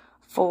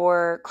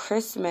for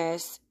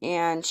Christmas,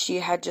 and she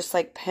had just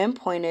like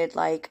pinpointed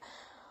like,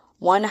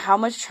 one, how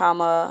much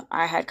trauma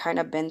I had kind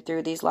of been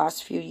through these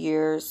last few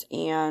years,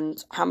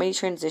 and how many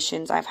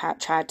transitions I've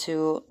tried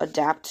to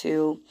adapt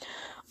to,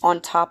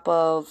 on top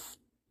of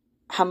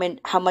how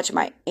much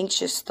my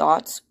anxious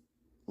thoughts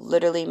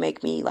literally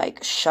make me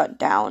like shut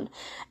down.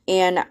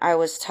 And I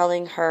was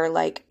telling her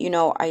like,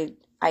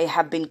 I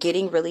have been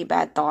getting really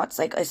bad thoughts,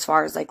 like as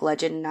far as like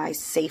Legend and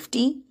I's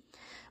safety,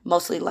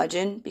 mostly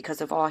Legend,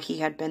 because of all he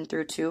had been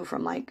through too,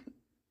 from like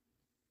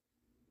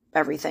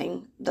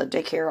everything, the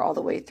daycare all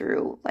the way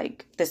through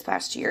like this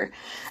past year.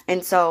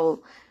 And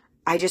so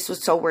I just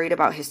was so worried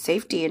about his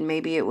safety, and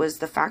maybe it was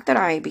the fact that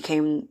I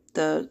became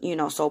the,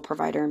 sole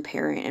provider and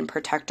parent and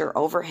protector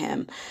over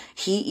him.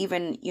 He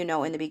even,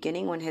 in the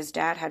beginning when his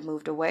dad had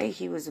moved away,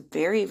 he was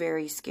very,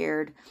 very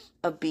scared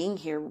of being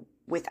here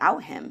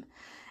without him.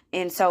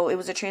 And so it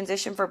was a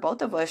transition for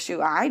both of us.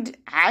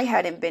 I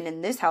hadn't been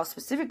in this house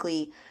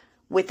specifically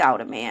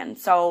without a man.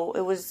 So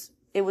it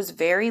was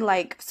very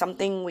like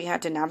something we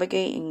had to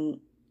navigate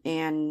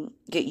and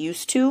get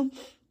used to.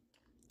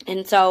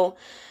 And so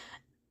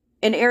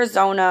in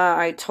Arizona,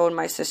 I told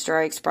my sister,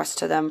 I expressed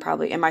to them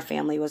probably, and my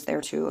family was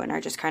there too, and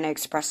I just kind of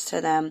expressed to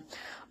them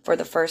for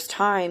the first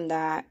time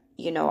that,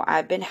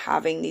 I've been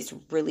having these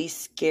really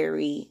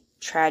scary,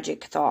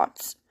 tragic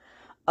thoughts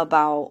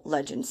about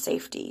Legend's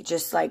safety.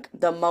 Just like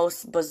the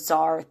most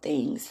bizarre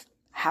things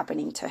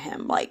happening to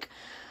him, like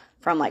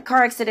from like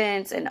car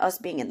accidents and us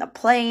being in the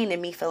plane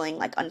and me feeling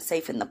like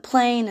unsafe in the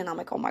plane. And I'm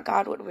like, oh my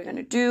God, what are we going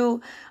to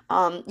do?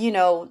 From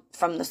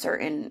the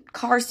certain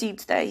car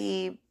seats that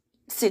he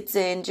sits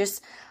in,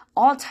 just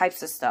all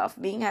types of stuff.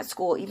 Being at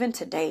school, even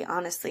today,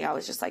 honestly, I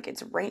was just like,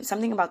 it's rain.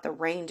 Something about the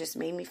rain just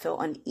made me feel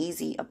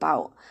uneasy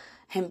about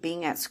him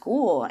being at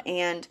school.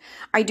 And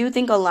I do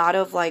think a lot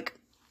of like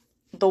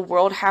the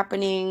world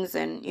happenings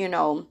and,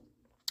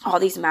 all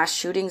these mass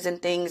shootings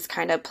and things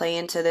kind of play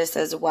into this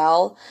as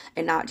well,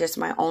 and not just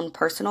my own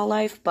personal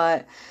life,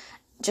 but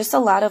just a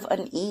lot of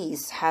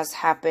unease has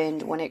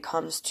happened when it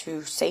comes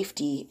to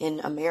safety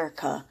in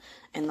America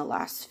in the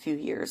last few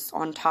years,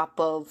 on top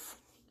of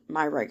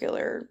my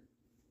regular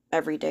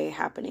everyday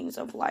happenings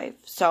of life.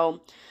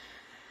 So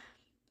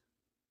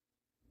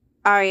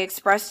I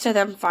expressed to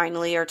them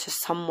finally, or to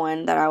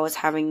someone, that I was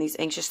having these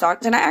anxious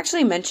thoughts. And I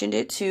actually mentioned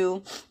it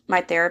to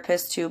my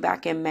therapist too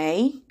back in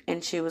May.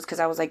 And she was, because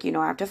I was like, I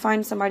have to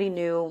find somebody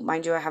new.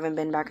 Mind you, I haven't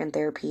been back in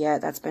therapy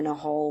yet. That's been a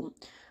whole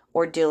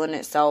ordeal in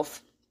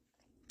itself,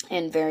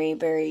 and very,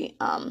 very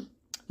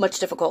much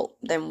difficult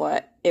than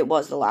what it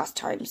was the last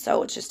time.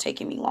 So it's just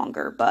taking me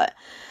longer. But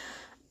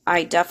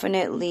I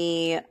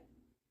definitely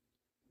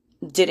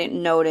didn't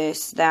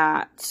notice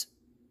that,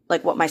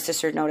 like what my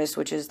sister noticed,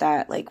 which is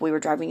that like we were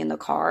driving in the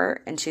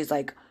car and she's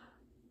like,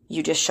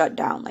 you just shut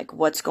down. Like,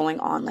 what's going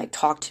on? Like,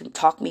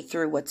 talk me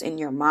through what's in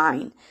your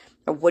mind,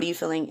 or what are you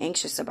feeling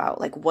anxious about?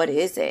 Like, what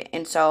is it?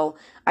 And so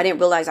I didn't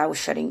realize I was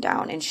shutting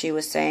down. And she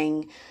was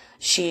saying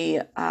she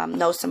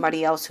knows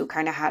somebody else who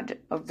kind of had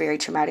a very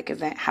traumatic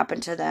event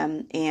happen to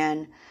them,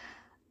 and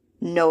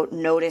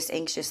notice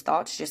anxious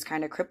thoughts just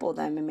kind of cripple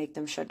them and make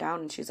them shut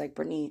down. And she's like,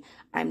 Brittany,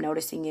 I'm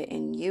noticing it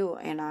in you,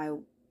 and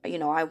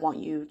I want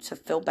you to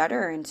feel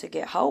better and to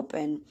get help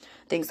and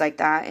things like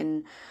that.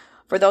 And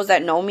for those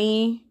that know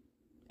me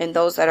and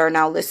those that are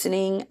now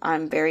listening,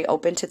 I'm very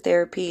open to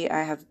therapy.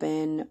 I have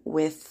been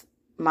with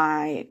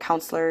my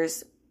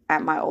counselors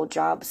at my old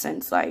job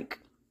since like,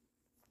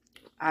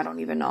 I don't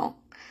even know.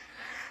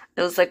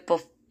 It was like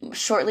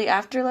shortly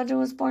after Legend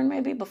was born,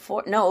 maybe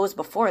before. No, it was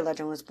before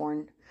Legend was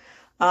born.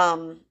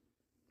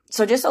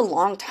 So just a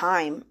long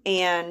time.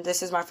 And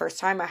this is my first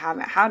time I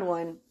haven't had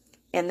one.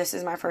 And this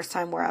is my first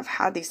time where I've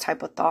had these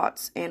type of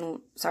thoughts. And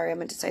sorry, I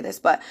meant to say this,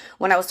 but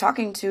when I was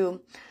talking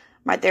to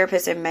my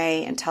therapist in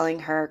May and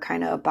telling her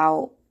kind of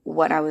about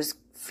what I was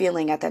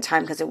feeling at that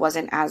time, because it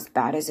wasn't as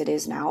bad as it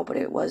is now, but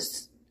it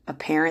was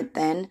apparent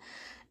then.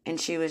 And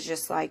she was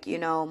just like,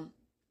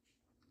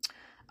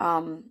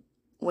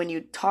 when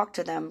you talk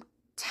to them,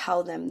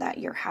 tell them that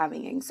you're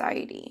having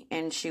anxiety.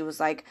 And she was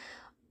like,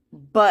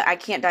 but I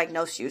can't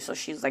diagnose you. So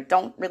she's like,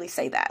 don't really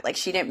say that. Like,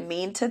 she didn't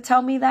mean to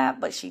tell me that,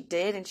 but she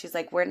did. And she's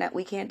like,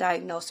 we can't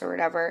diagnose or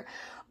whatever.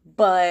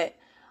 But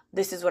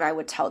this is what I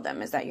would tell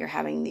them, is that you're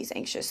having these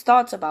anxious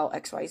thoughts about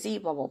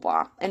XYZ, blah, blah,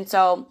 blah. And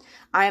so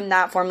I am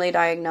not formally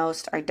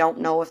diagnosed. I don't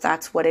know if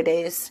that's what it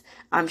is.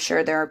 I'm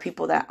sure there are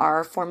people that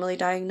are formally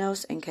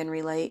diagnosed and can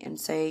relate and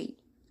say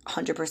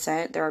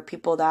 100%. There are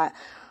people that,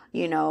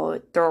 throw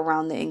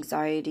around the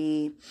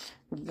anxiety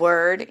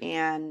word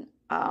and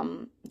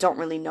don't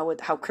really know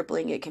how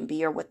crippling it can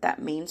be or what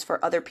that means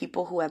for other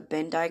people who have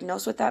been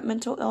diagnosed with that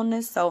mental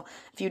illness. So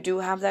if you do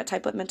have that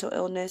type of mental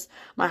illness,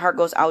 my heart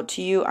goes out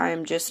to you. I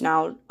am just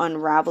now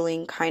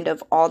unraveling kind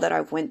of all that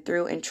I've went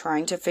through and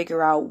trying to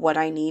figure out what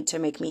I need to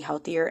make me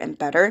healthier and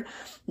better.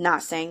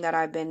 Not saying that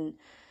I've been,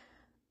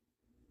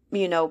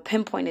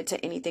 pinpointed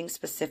to anything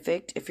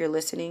specific. If you're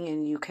listening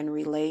and you can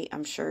relate,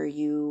 I'm sure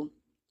you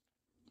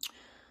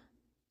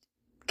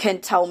can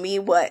tell me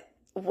what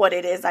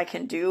it is I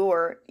can do,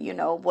 or,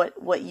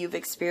 what you've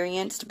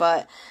experienced.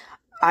 But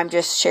I'm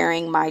just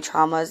sharing my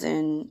traumas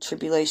and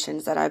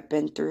tribulations that I've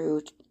been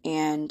through.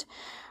 And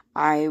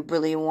I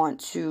really want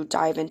to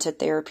dive into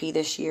therapy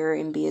this year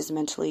and be as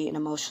mentally and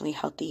emotionally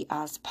healthy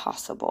as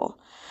possible.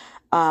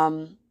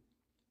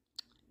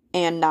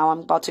 And now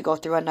I'm about to go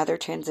through another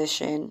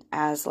transition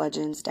as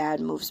Legend's dad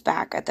moves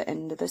back at the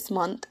end of this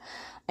month.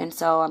 And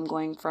so I'm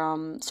going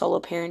from solo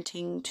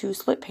parenting to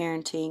split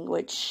parenting,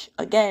 which,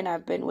 again,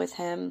 I've been with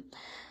him,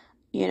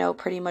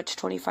 pretty much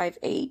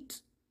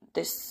 25/8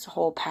 this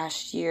whole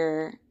past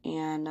year.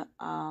 And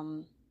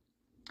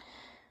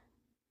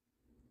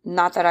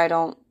not that I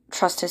don't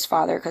trust his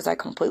father, because I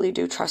completely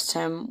do trust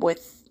him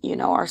with,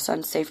 our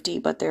son's safety.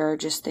 But there are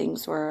just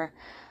things where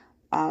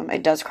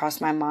it does cross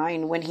my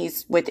mind when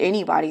he's with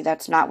anybody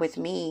that's not with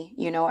me.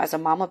 As a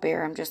mama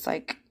bear, I'm just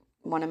like,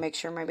 want to make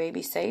sure my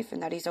baby's safe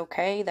and that he's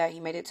okay, that he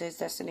made it to his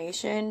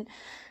destination,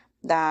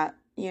 that,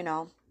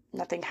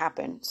 nothing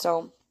happened.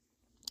 So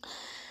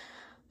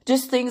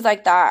just things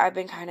like that I've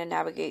been kind of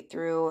navigate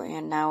through,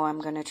 and now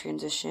I'm going to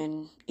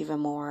transition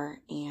even more.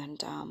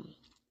 And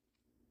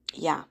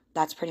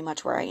that's pretty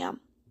much where I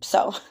am.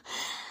 So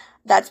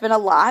that's been a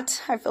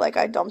lot. I feel like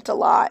I dumped a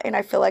lot, and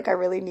I feel like I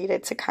really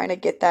needed to kind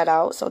of get that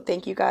out. So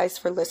thank you guys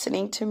for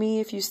listening to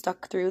me if you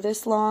stuck through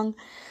this long,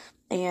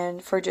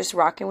 and for just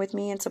rocking with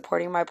me and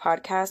supporting my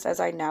podcast as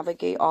I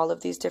navigate all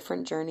of these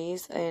different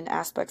journeys and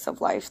aspects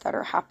of life that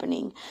are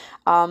happening.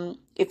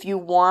 If you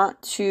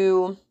want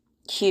to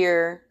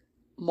hear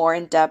more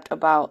in depth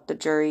about the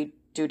jury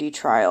duty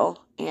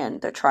trial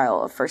and the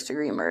trial of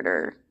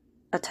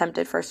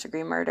attempted first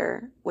degree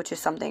murder, which is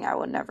something I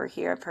would never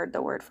hear. I've heard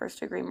the word first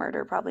degree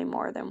murder probably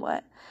more than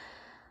what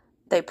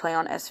they play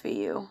on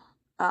SVU.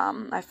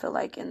 I feel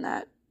like in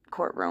that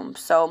courtroom.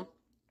 So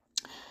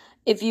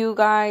if you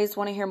guys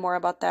want to hear more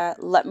about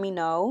that, let me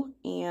know,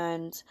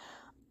 and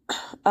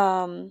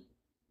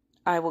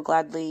I will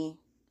gladly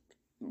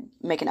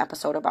make an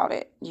episode about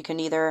it. You can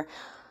either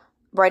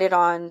write it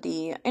on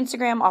the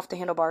Instagram Off the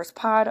Handlebars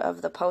pod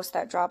of the post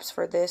that drops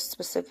for this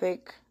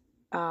specific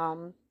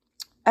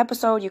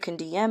episode. You can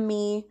DM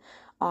me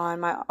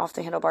on my Off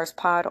the Handlebars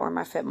pod or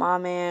my Fit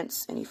Mom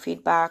Ants. Any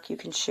feedback you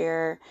can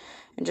share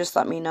and just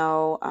let me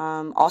know.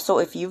 Also,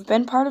 if you've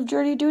been part of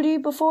jury duty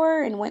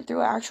before and went through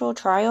an actual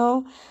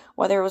trial,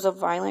 whether it was a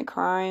violent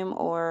crime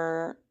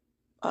or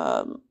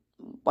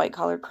white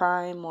collar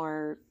crime,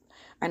 or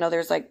I know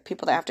there's like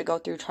people that have to go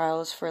through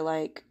trials for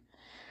like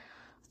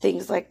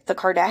things like the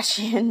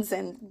Kardashians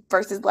and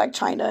versus Black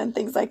China and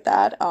things like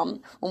that.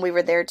 When we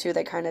were there too,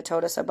 they kind of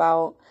told us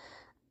about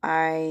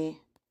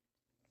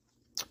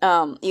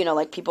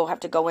like people have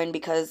to go in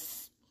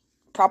because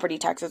property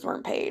taxes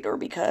weren't paid, or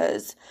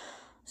because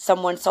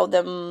someone sold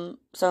them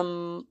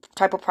some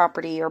type of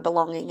property or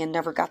belonging and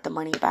never got the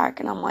money back.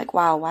 And I'm like,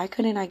 wow, why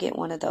couldn't I get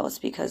one of those?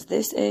 Because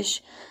this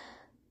ish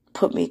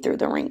put me through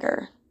the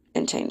ringer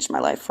and changed my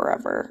life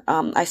forever.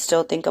 I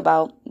still think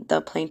about the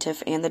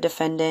plaintiff and the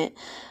defendant.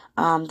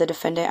 The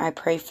defendant I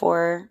pray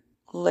for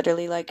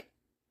literally like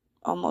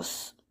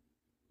almost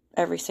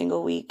every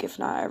single week, if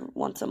not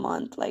once a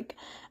month. Like,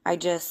 I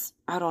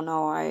don't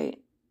know.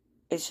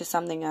 It's just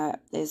something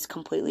that is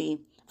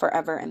completely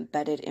forever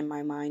embedded in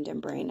my mind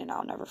and brain, and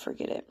I'll never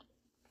forget it.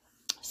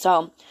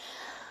 So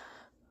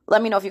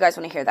let me know if you guys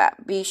want to hear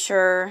that. Be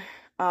sure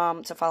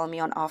to follow me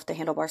on Off the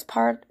Handlebars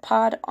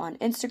pod on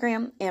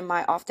Instagram. And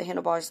my Off the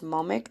Handlebars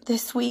moment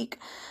this week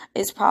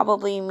is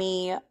probably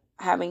me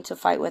having to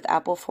fight with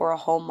Apple for a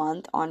whole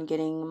month on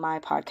getting my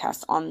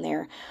podcast on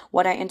there.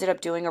 What I ended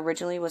up doing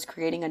originally was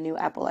creating a new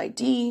Apple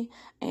ID,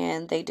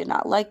 and they did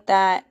not like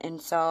that.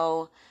 And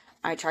so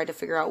I tried to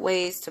figure out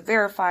ways to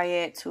verify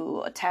it,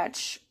 to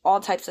attach all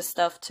types of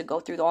stuff, to go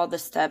through all the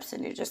steps,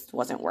 and it just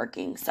wasn't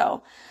working.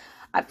 So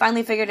I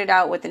finally figured it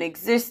out with an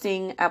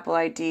existing Apple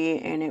ID,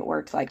 and it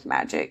worked like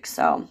magic.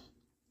 So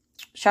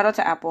shout out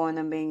to Apple and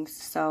them being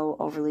so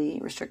overly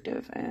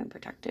restrictive and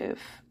protective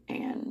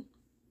and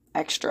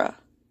extra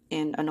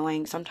and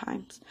annoying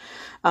sometimes.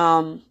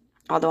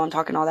 Although I'm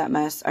talking all that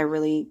mess, I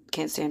really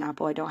can't stand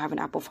Apple. I don't have an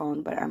Apple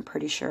phone, but I'm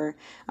pretty sure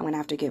I'm going to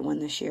have to get one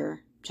this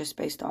year just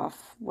based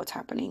off what's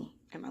happening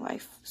in my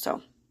life.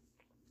 So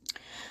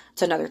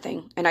it's another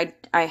thing. And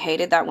I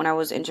hated that when I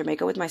was in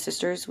Jamaica with my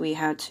sisters, we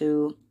had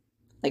to,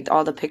 like,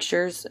 all the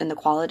pictures and the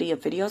quality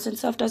of videos and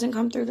stuff doesn't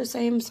come through the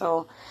same.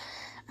 So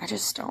I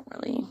just don't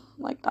really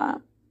like that.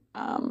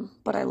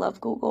 But I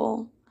love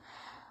Google.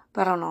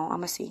 But I don't know. I'm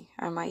going to see.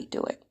 I might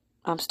do it.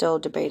 I'm still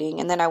debating.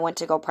 And then I went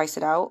to go price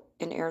it out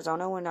in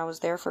Arizona when I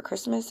was there for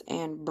Christmas.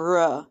 And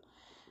bruh,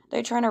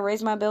 they're trying to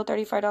raise my bill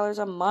 $35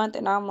 a month.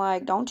 And I'm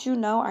like, don't you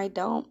know I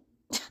don't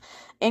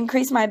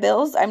increase my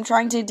bills? I'm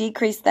trying to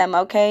decrease them,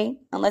 okay?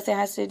 Unless it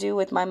has to do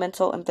with my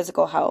mental and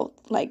physical health.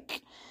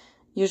 Like,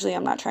 usually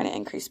I'm not trying to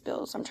increase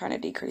bills. I'm trying to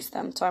decrease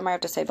them. So I might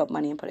have to save up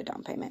money and put a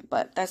down payment.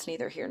 But that's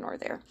neither here nor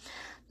there.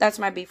 That's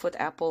my beef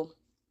with Apple.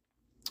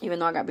 Even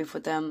though I got beef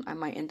with them, I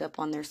might end up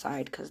on their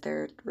side because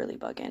they're really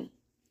bugging.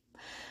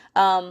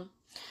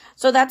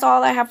 So that's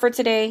all I have for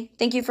today.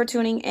 Thank you for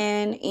tuning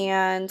in,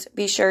 and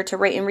be sure to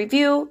rate and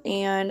review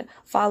and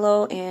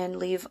follow and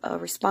leave a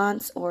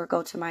response, or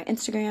go to my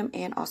Instagram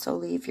and also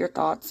leave your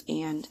thoughts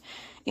and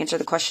answer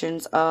the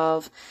questions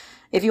of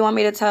if you want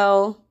me to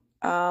tell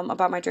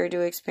about my jury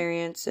duty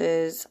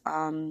experiences,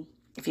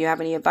 if you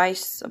have any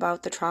advice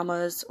about the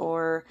traumas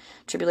or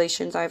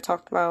tribulations I've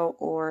talked about,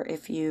 or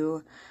if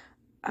you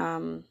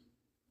have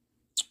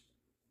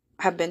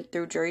been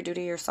through jury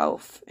duty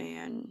yourself,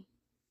 and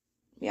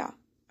yeah,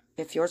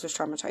 if yours was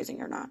traumatizing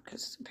or not,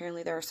 because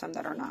apparently there are some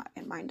that are not,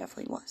 and mine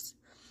definitely was.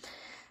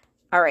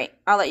 All right,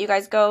 I'll let you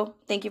guys go.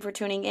 Thank you for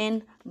tuning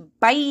in.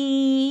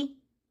 Bye.